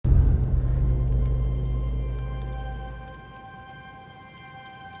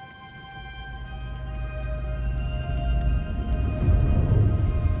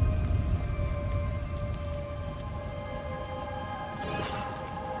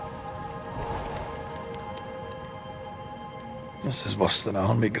This is worse than a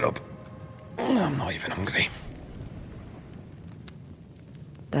army grub. I'm not even hungry.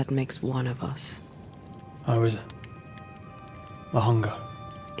 That makes one of us. How is it? The hunger?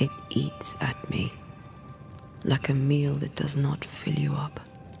 It eats at me. Like a meal that does not fill you up.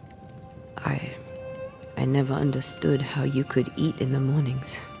 I never understood how you could eat in the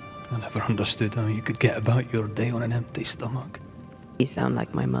mornings. I never understood how you could get about your day on an empty stomach. You sound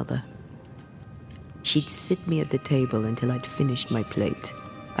like my mother. She'd sit me at the table until I'd finished my plate.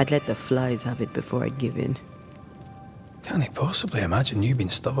 I'd let the flies have it before I'd give in. Can't he possibly imagine you being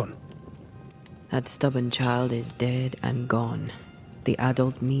stubborn? That stubborn child is dead and gone. The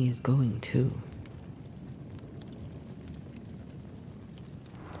adult me is going too.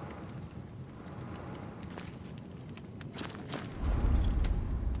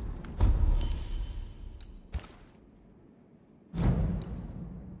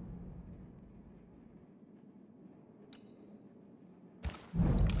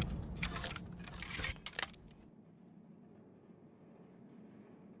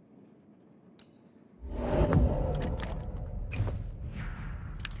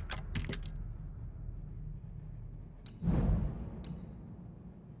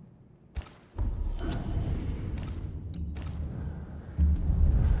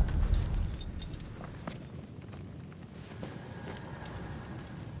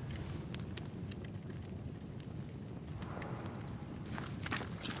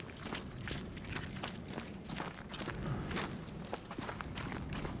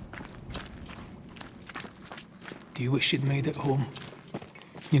 Do you wish you'd made it home?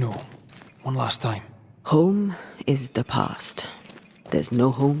 You know, one last time. Home is the past. There's no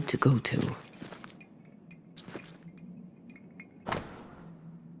home to go to.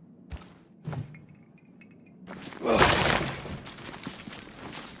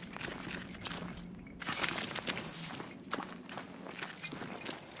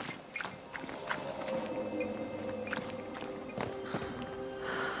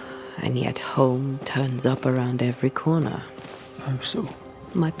 And yet home turns up around every corner. How so?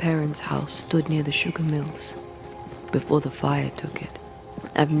 My parents' house stood near the sugar mills, before the fire took it.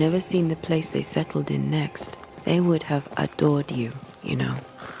 I've never seen the place they settled in next. They would have adored you, you know.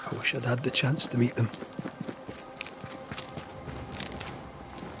 I wish I'd had the chance to meet them.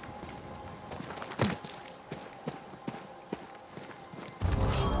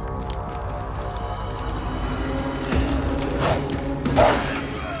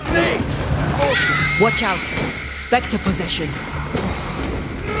 Watch out! Spectre possession!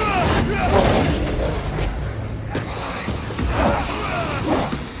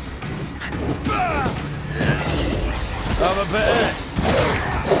 Have a bit.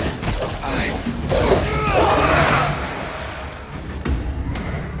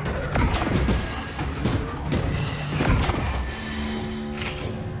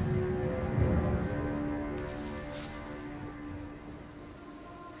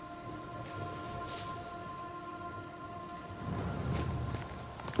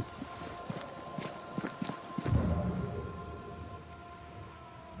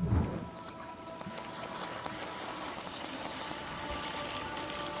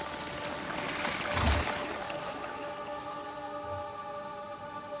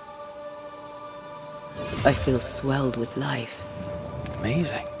 I feel swelled with life.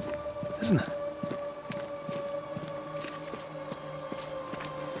 Amazing, isn't it?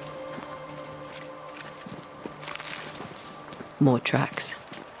 More tracks.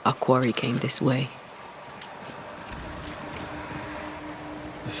 Our quarry came this way.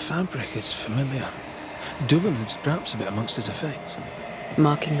 The fabric is familiar. Dubin had scraps of it amongst his effects.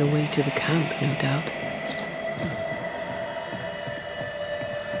 Marking the way to the camp, no doubt.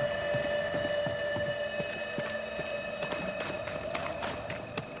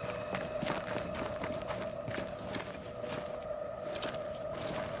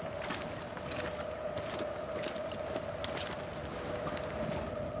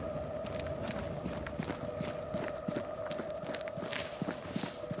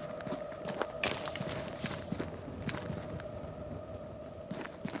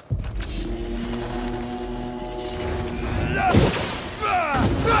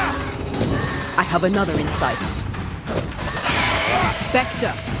 I have another in sight.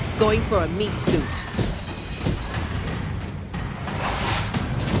 Spectre, going for a meat suit.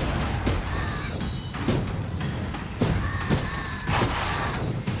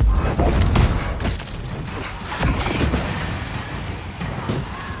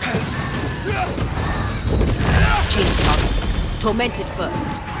 Change targets. Tormented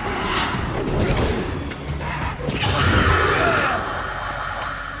first.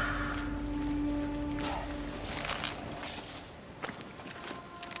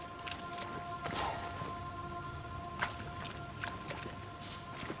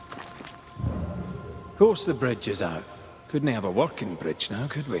 course the bridge is out. Couldn't have a working bridge now,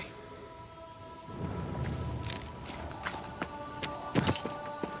 could we?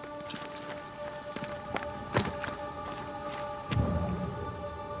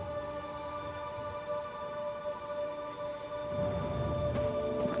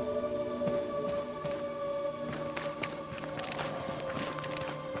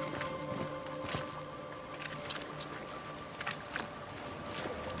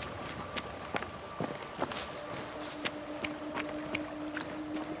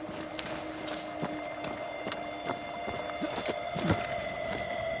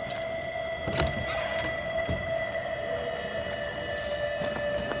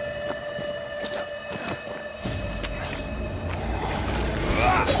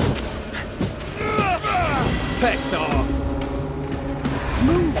 Piss off!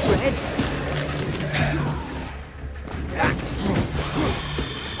 Move, Red!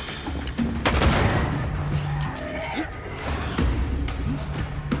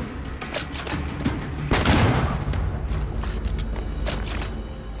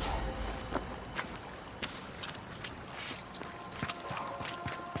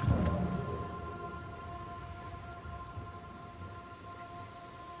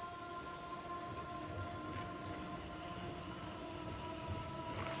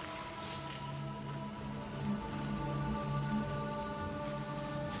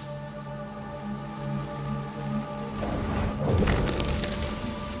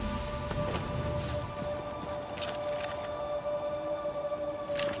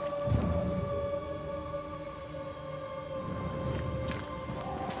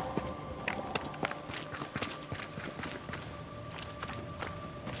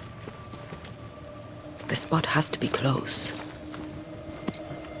 The spot has to be close.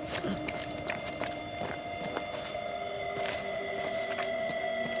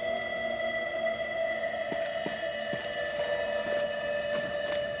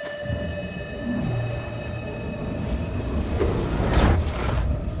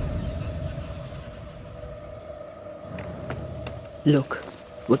 Look,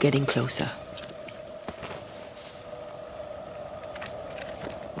 we're getting closer.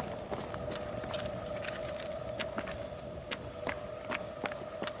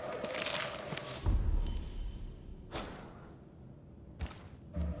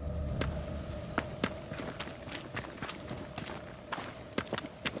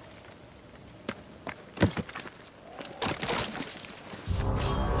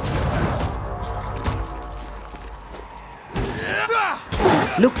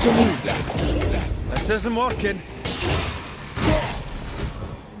 Look to me. This isn't working.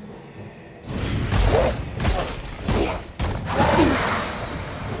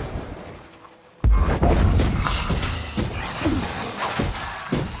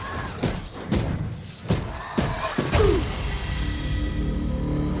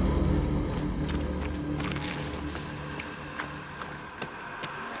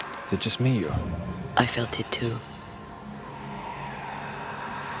 Is it just me or? I felt it too.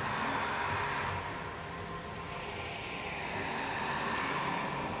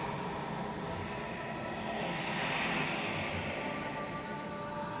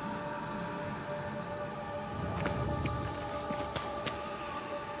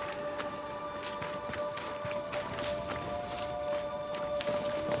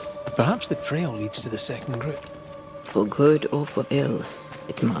 Perhaps the trail leads to the second group. For good or for ill,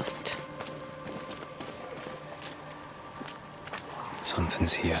 it must.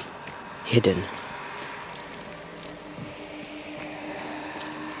 Something's here. Hidden.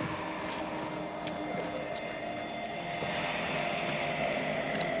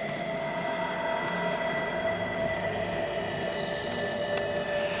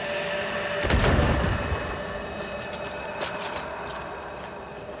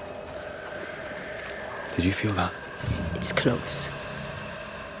 Did you feel that? It's close.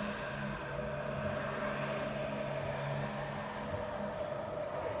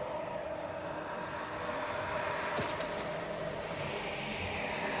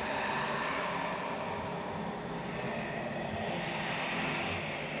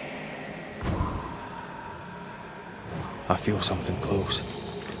 I feel something close.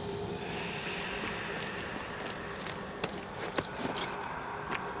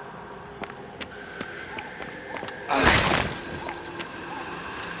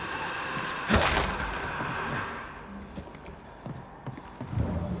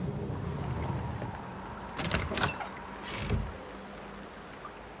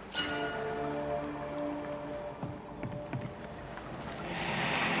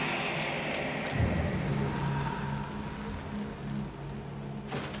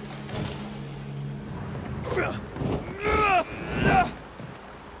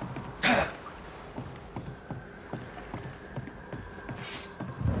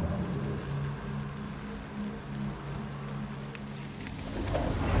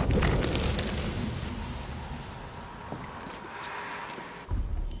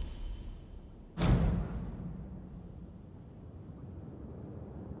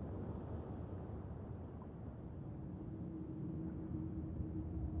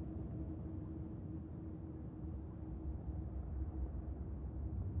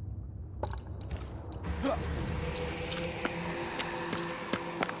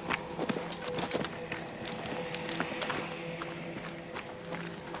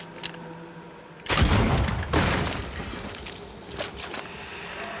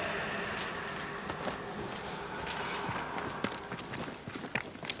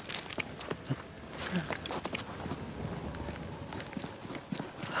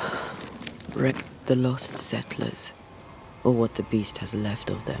 Wreck the lost settlers, or what the beast has left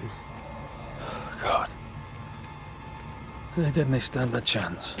of them. God. They didn't stand a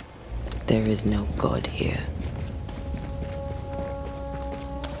chance. There is no God here.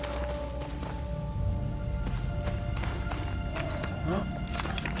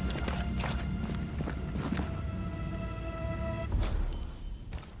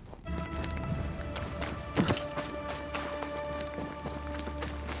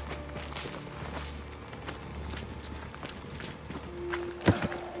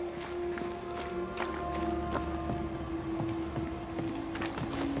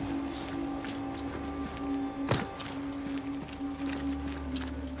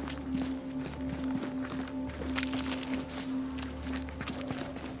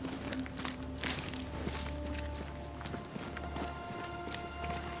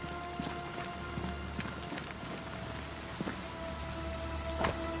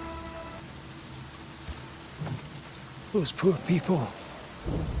 Those poor people.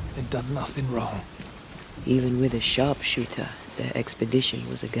 They'd done nothing wrong. Even with a sharpshooter, their expedition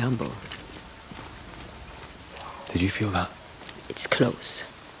was a gamble. Did you feel that? It's close.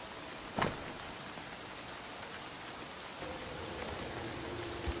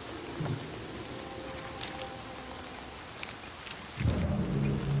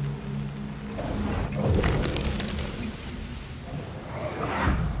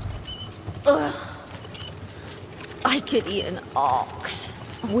 I could eat an ox.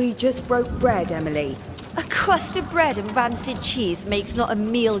 We just broke bread, Emily. A crust of bread and rancid cheese makes not a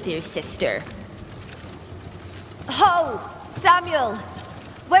meal, dear sister. Ho! Samuel!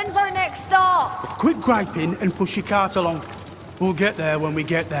 When's our next stop? Quit griping and push your cart along. We'll get there when we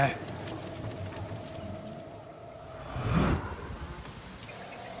get there.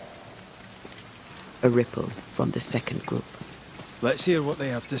 A ripple from the second group. Let's hear what they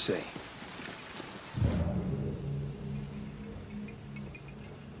have to say.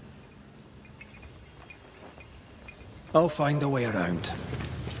 I'll find a way around.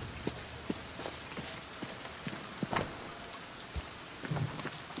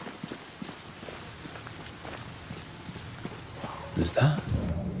 Is that?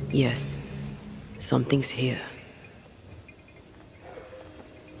 Yes. Something's here.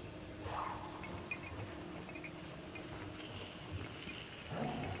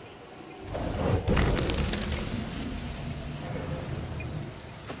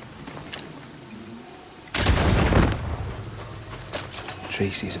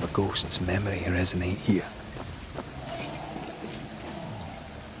 Traces of a ghost's memory resonate here.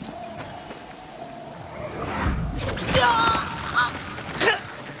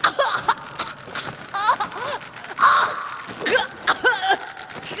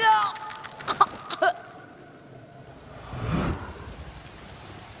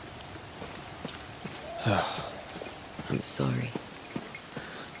 I'm sorry.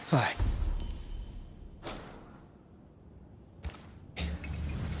 Aye.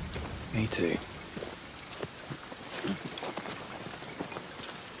 Me too.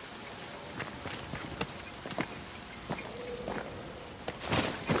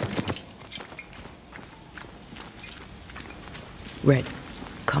 Red,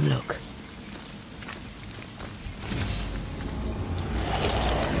 come look.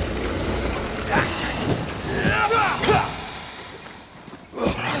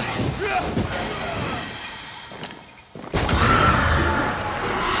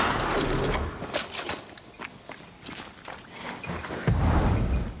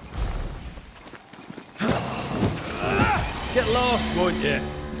 Get lost, won't you?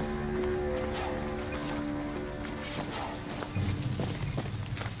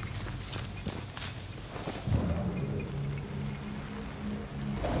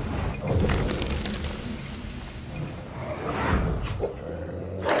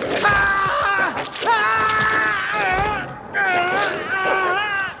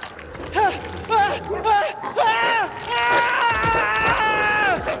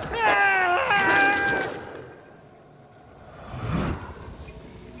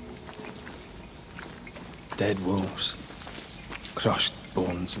 Dead wolves. Crushed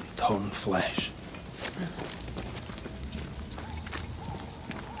bones and torn flesh.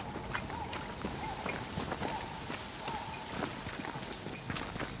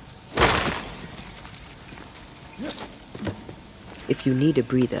 If you need a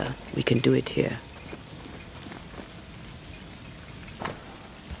breather, we can do it here.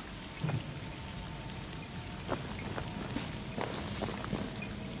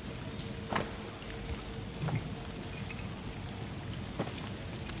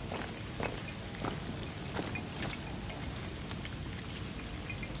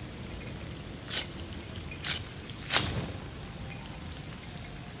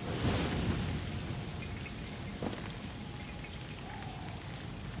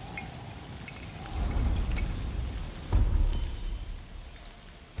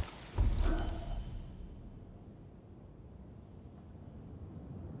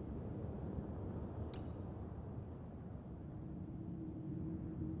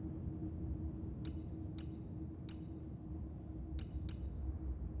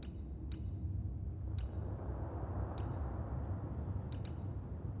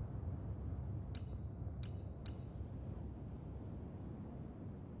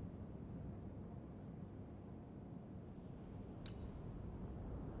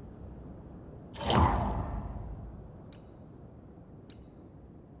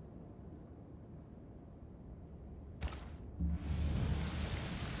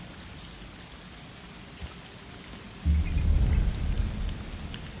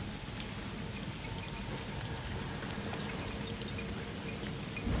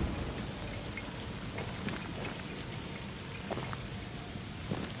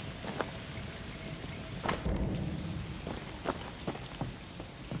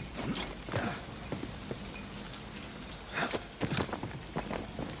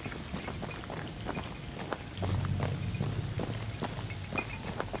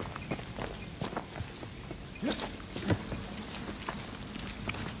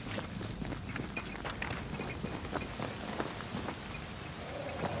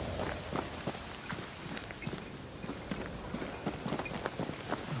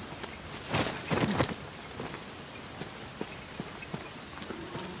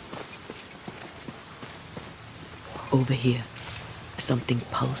 Over here, something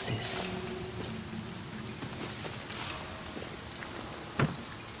pulses.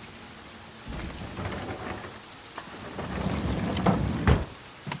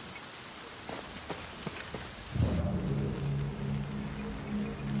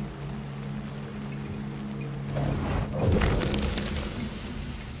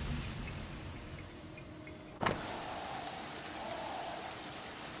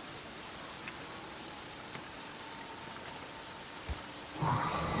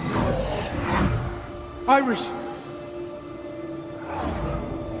 Iris!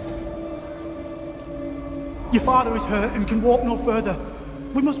 Your father is hurt and can walk no further.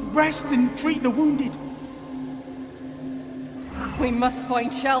 We must rest and treat the wounded. We must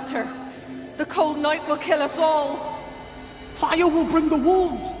find shelter. The cold night will kill us all. Fire will bring the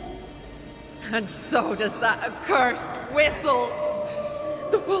wolves. And so does that accursed whistle.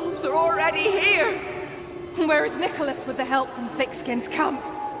 The wolves are already here. Where is Nicholas with the help from Thickskin's camp?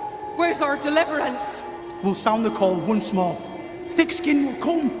 Where's our deliverance? We'll sound the call once more. Thickskin will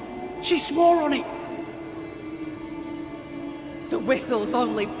come. She swore on it. The whistles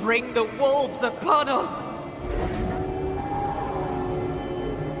only bring the wolves upon us.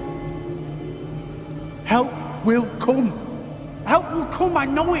 Help will come. Help will come, I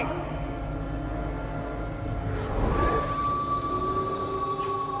know it.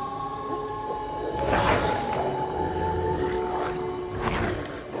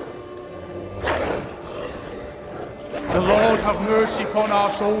 The Lord have mercy upon our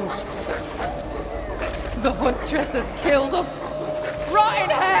souls. The huntress has killed us. Rot in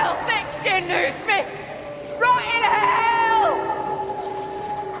hell, Thickskin Newsmith! Rot in hell!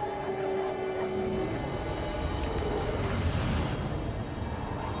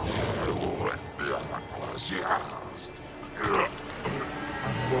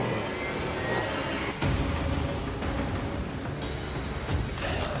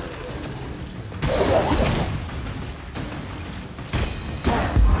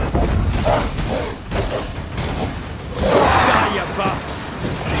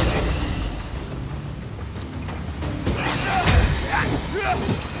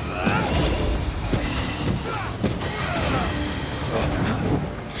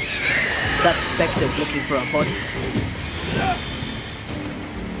 That Spectre's looking for a body.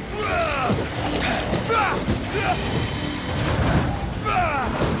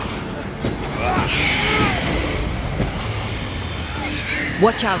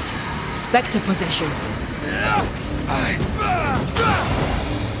 Watch out! Spectre possession.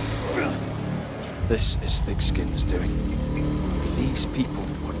 This is Thickskin's doing. These people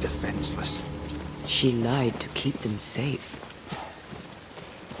were defenseless. She lied to keep them safe.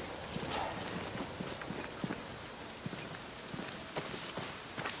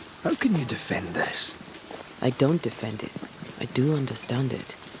 How can you defend this? I don't defend it. I do understand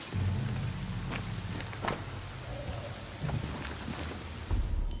it.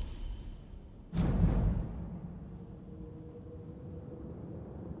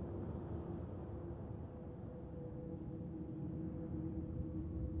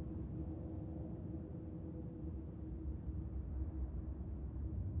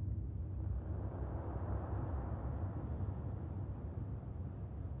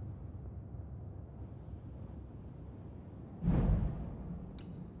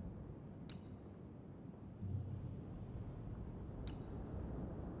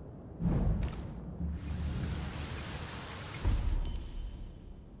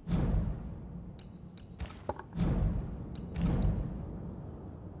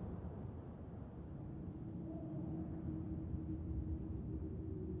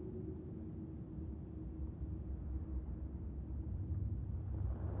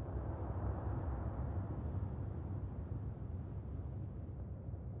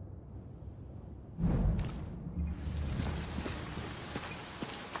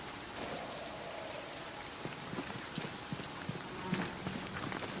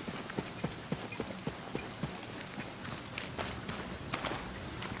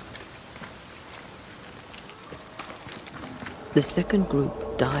 The second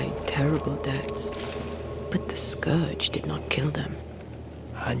group died terrible deaths, but the scourge did not kill them.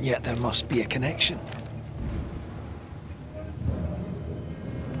 And yet there must be a connection.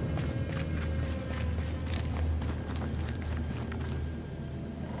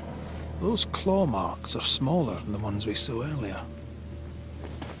 Those claw marks are smaller than the ones we saw earlier.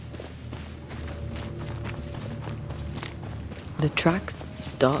 The tracks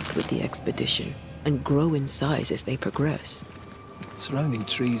start with the expedition and grow in size as they progress. Surrounding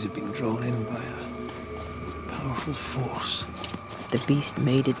trees have been drawn in by a powerful force. The beast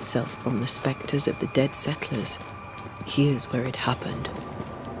made itself from the specters of the dead settlers. Here's where it happened.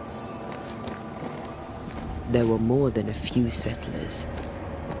 There were more than a few settlers.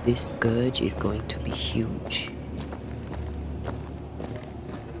 This scourge is going to be huge.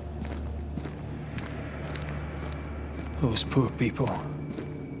 Those poor people,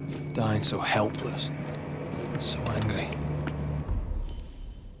 dying so helpless and so angry.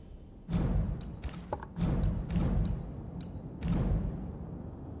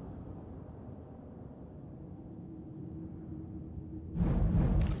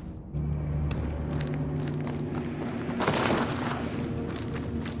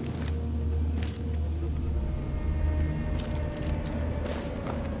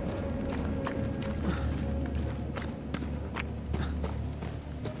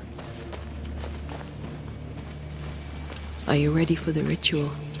 Are you ready for the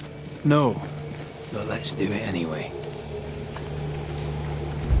ritual? No, but let's do it anyway.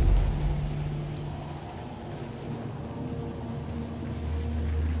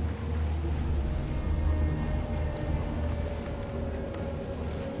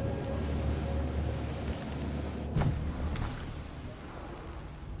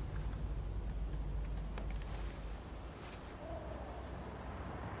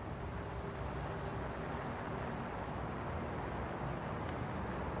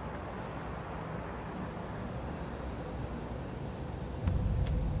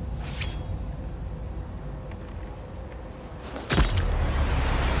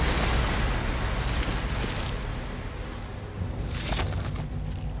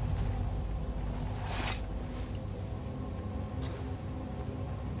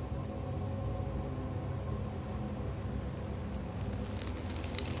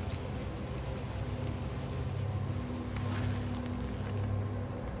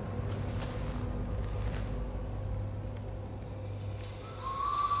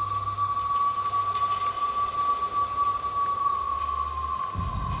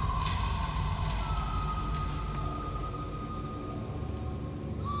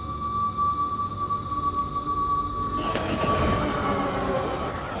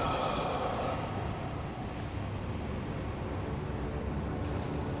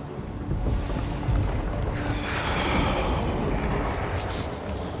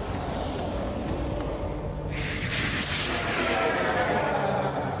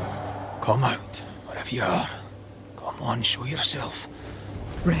 Come out, wherever you are. Come on, show yourself.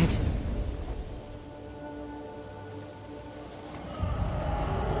 Red.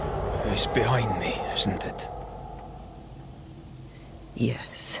 It's behind me, isn't it?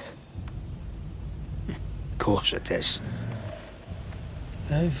 Yes. Of course it is.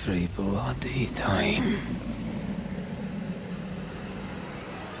 Every bloody time.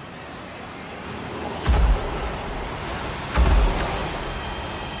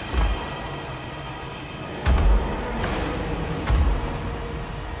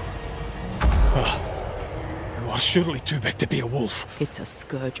 You are surely too big to be a wolf. It's a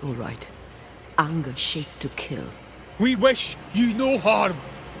scourge, all right. Anger shaped to kill. We wish you no harm.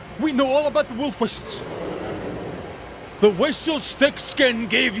 We know all about the wolf whistles. The whistle Thickskin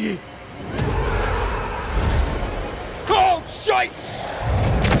gave you. Oh, shite!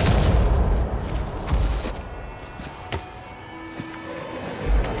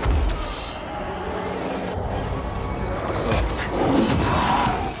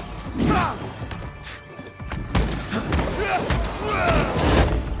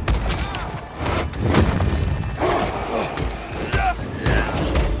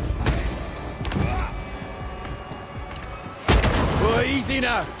 Easy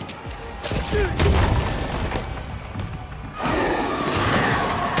now.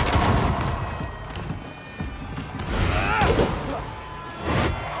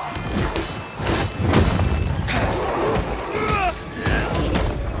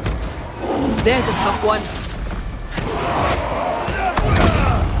 There's a tough one.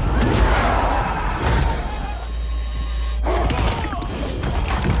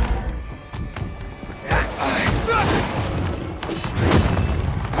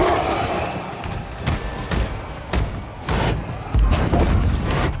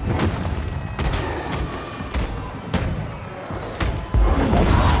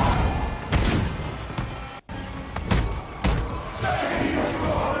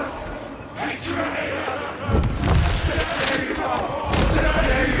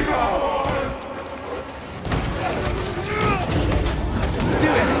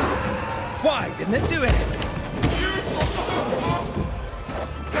 Why didn't it do anything?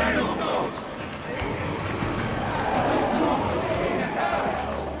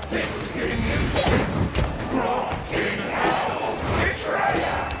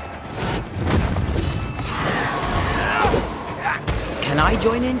 Can I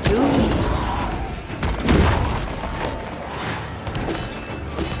join in too?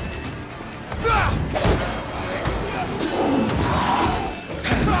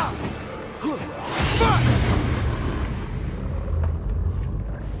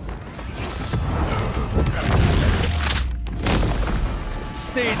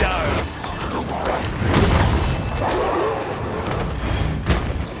 Stay down.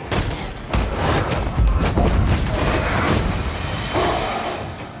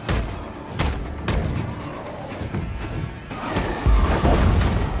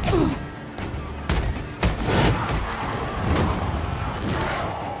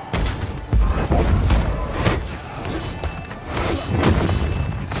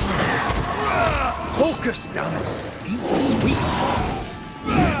 Focus, damn it. Aim for his weak spot.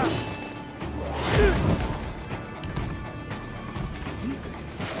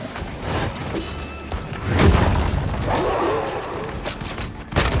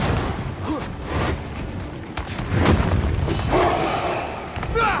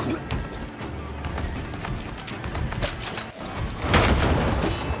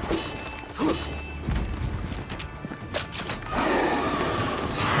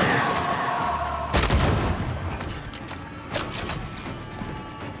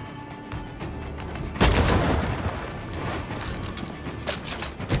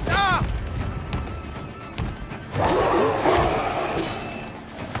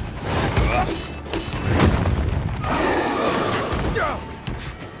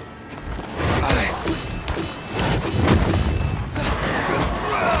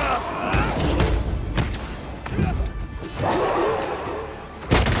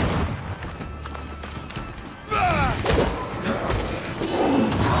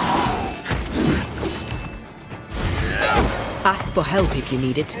 Ask for help if you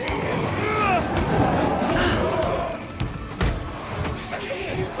need it.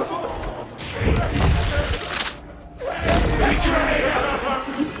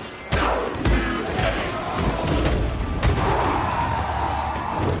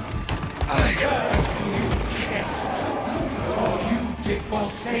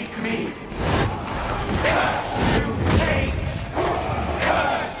 Forsake me. Curse you, hate.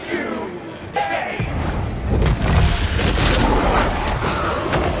 Curse you, hate.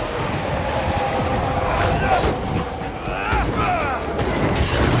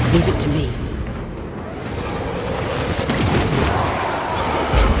 Leave it to me.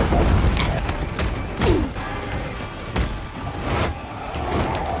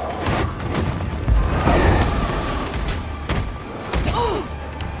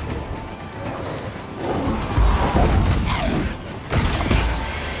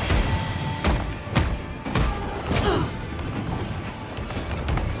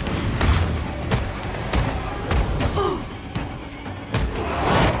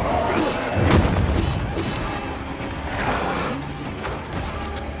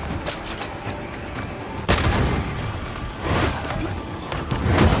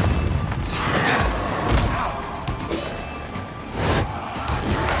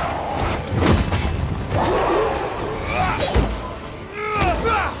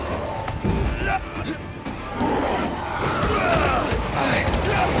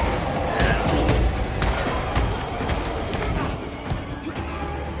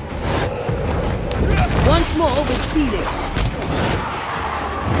 more will feel it.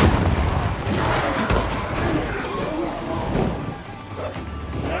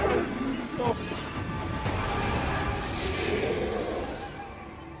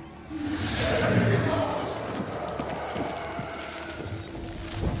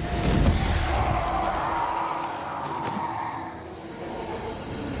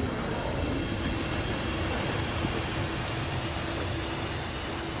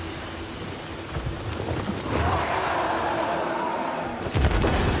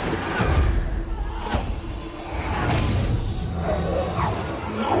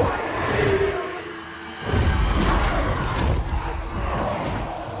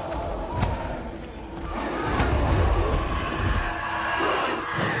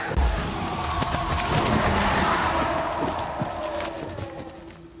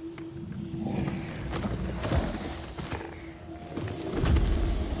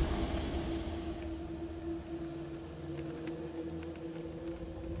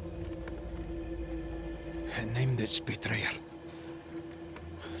 It named its betrayer.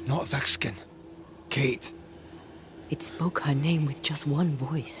 Not Thickskin. Kate. It spoke her name with just one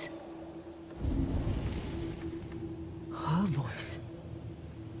voice. Her voice.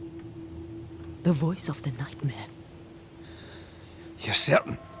 The voice of the nightmare. You're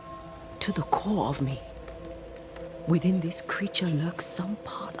certain? To the core of me. Within this creature lurks some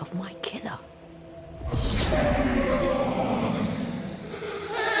part of my killer.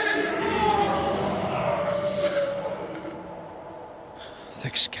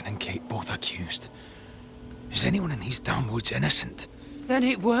 Thickskin and Kate both accused. Is anyone in these damn woods innocent? Then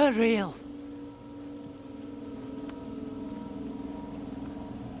it were real.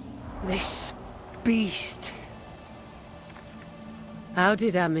 This beast. How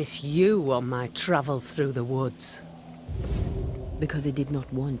did I miss you on my travels through the woods? Because it did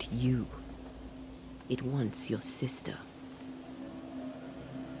not want you. It wants your sister.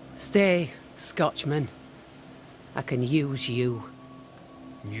 Stay, Scotchman. I can use you.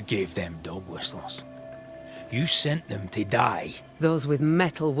 You gave them dog whistlers. You sent them to die. Those with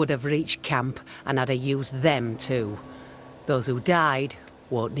metal would have reached camp, and I'd have used them too. Those who died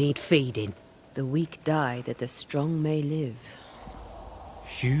won't need feeding. The weak die that the strong may live.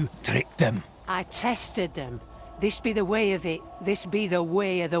 You tricked them. I tested them. This be the way of it. This be the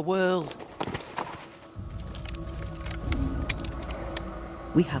way of the world.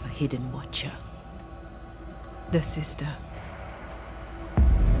 We have a hidden watcher. The sister.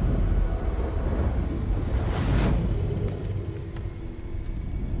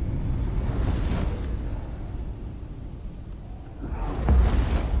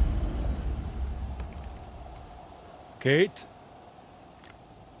 Kate?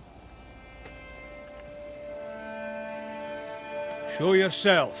 Show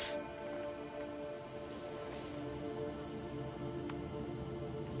yourself.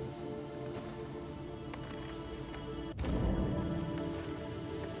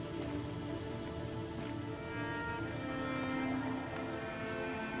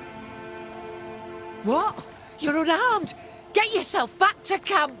 What? You're unarmed! Get yourself back to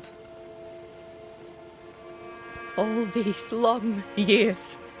camp! All these long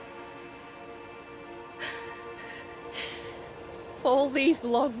years. All these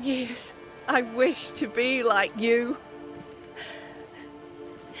long years, I wish to be like you.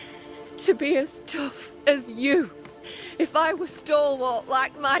 To be as tough as you. If I was stalwart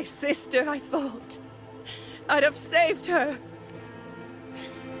like my sister, I thought, I'd have saved her.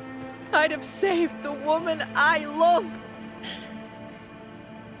 I'd have saved the woman I love.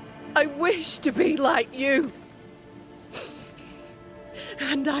 I wish to be like you.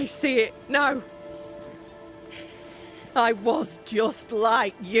 And I see it now. I was just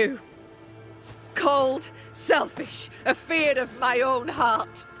like you. Cold, selfish, afeard of my own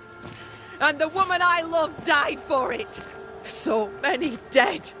heart. And the woman I loved died for it. So many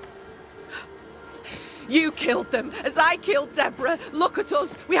dead. You killed them, as I killed Deborah. Look at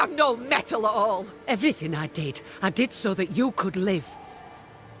us, we have no metal at all. Everything I did so that you could live.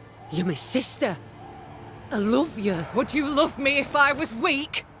 You're my sister. I love you. Would you love me if I was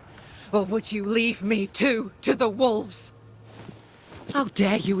weak? Or would you leave me too, to the wolves? How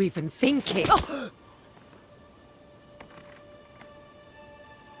dare you even think it? Oh.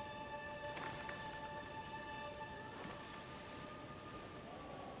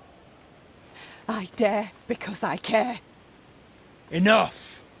 I dare because I care.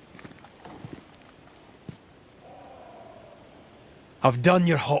 Enough! I've done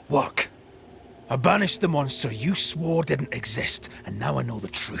your hot work. I banished the monster you swore didn't exist, and now I know the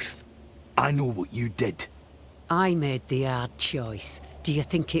truth. I know what you did. I made the hard choice. Do you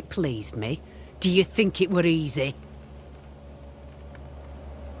think it pleased me? Do you think it were easy?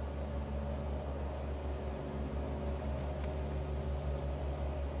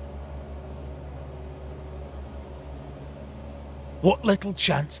 What little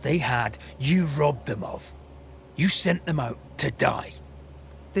chance they had, you robbed them of. You sent them out to die.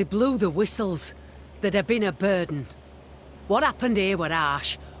 They blew the whistles. There'd have been a burden. What happened here were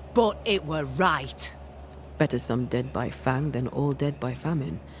harsh, but it were right. Better some dead by fang than all dead by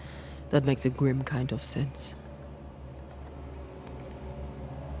famine. That makes a grim kind of sense.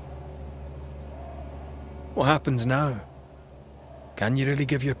 What happens now? Can you really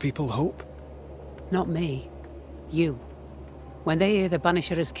give your people hope? Not me. You. When they hear the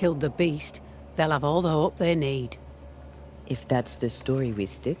Banisher has killed the beast, they'll have all the hope they need. If that's the story we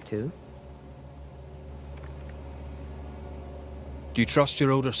stick to. Do you trust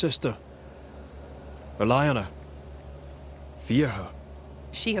your older sister? Rely on her? Fear her?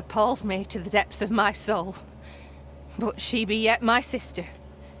 She appalls me to the depths of my soul. But she be yet my sister.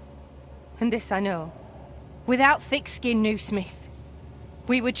 And this I know. Without thick-skinned Newsmith,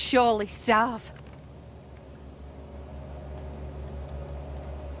 we would surely starve.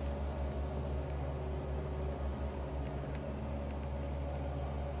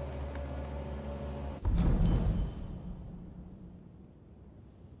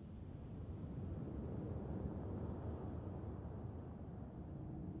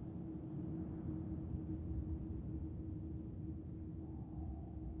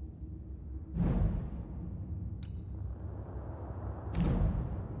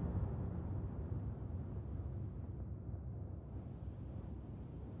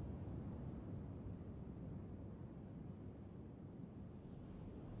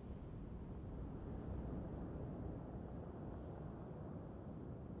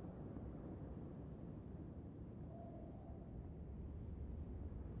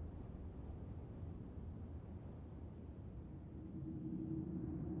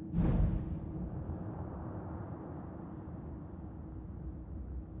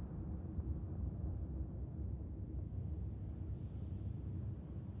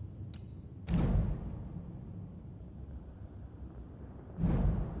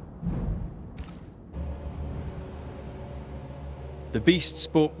 The beast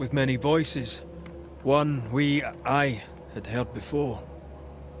spoke with many voices. One I had heard before.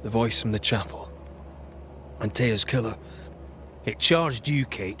 The voice from the chapel. Antea's killer. It charged you,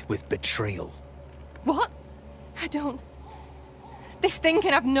 Kate, with betrayal. What? I don't... This thing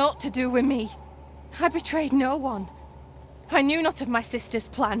can have naught to do with me. I betrayed no one. I knew not of my sister's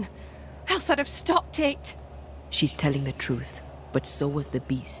plan, else I'd have stopped it. She's telling the truth, but so was the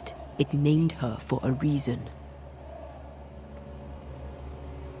beast. It named her for a reason.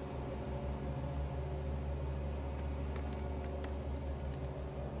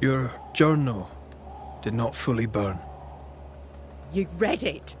 Your journal did not fully burn. You read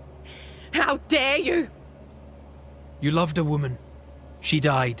it? How dare you? You loved a woman. She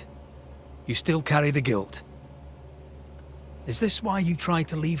died. You still carry the guilt. Is this why you tried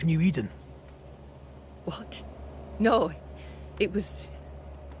to leave New Eden? What? No, it was...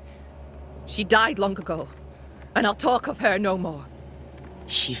 She died long ago, and I'll talk of her no more.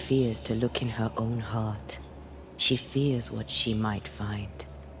 She fears to look in her own heart. She fears what she might find.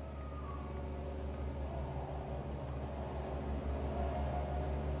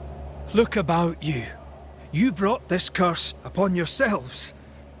 Look about you. You brought this curse upon yourselves.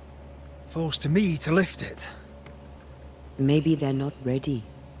 Falls to me to lift it. Maybe they're not ready.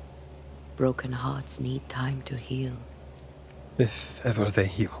 Broken hearts need time to heal. If ever they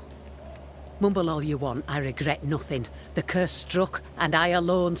heal. Mumble all you want, I regret nothing. The curse struck, and I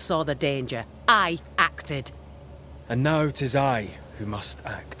alone saw the danger. I acted. And now 'tis I who must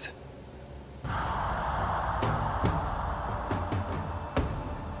act.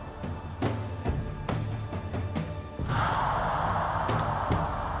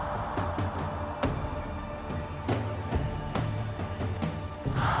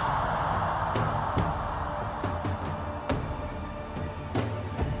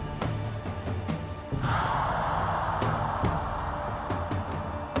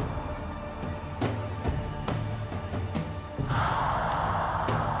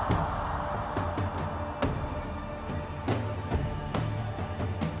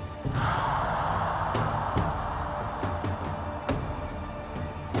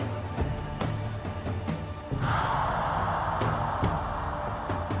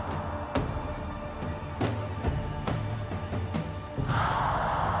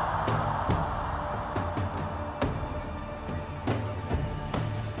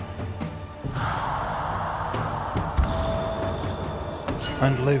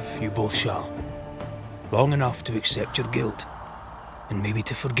 And live, you both shall. Long enough to accept your guilt, and maybe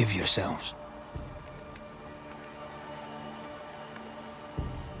to forgive yourselves.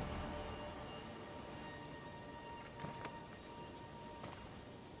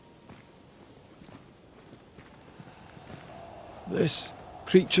 This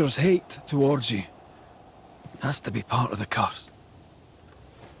creature's hate towards you has to be part of the curse.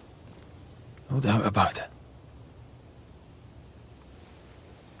 No doubt about it.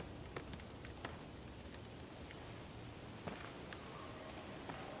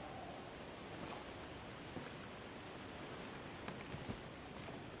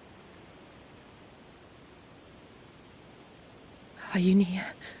 Are you near,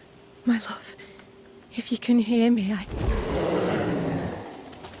 my love? If you can hear me,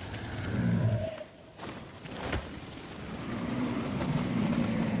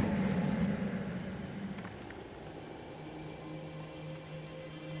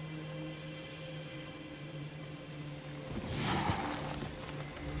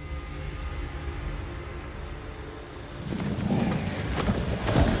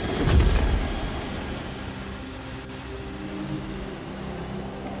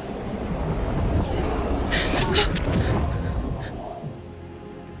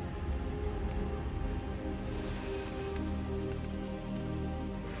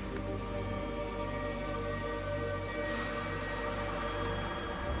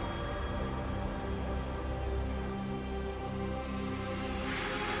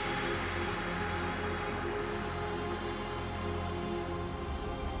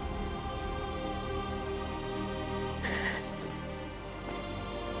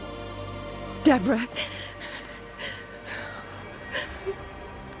 Deborah,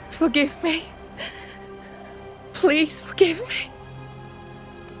 forgive me. Please forgive me.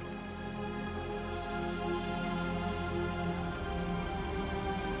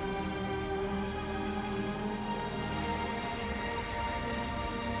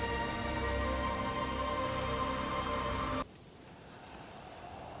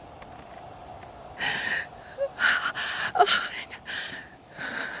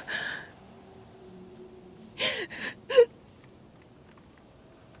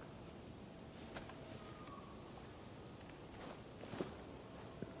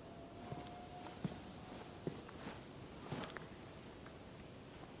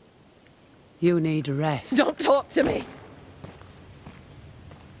 You need rest. Don't talk to me!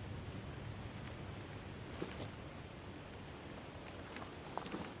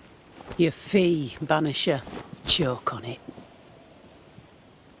 Your fee, Banisher. Choke on it.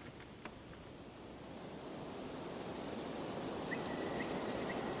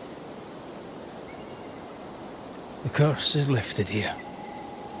 The curse is lifted here.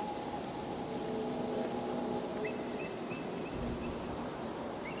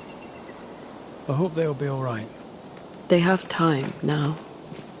 I hope they'll be all right. They have time now.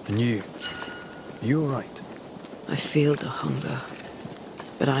 And you? Are you all right? I feel the hunger.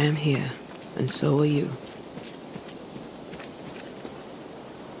 But I am here, and so are you.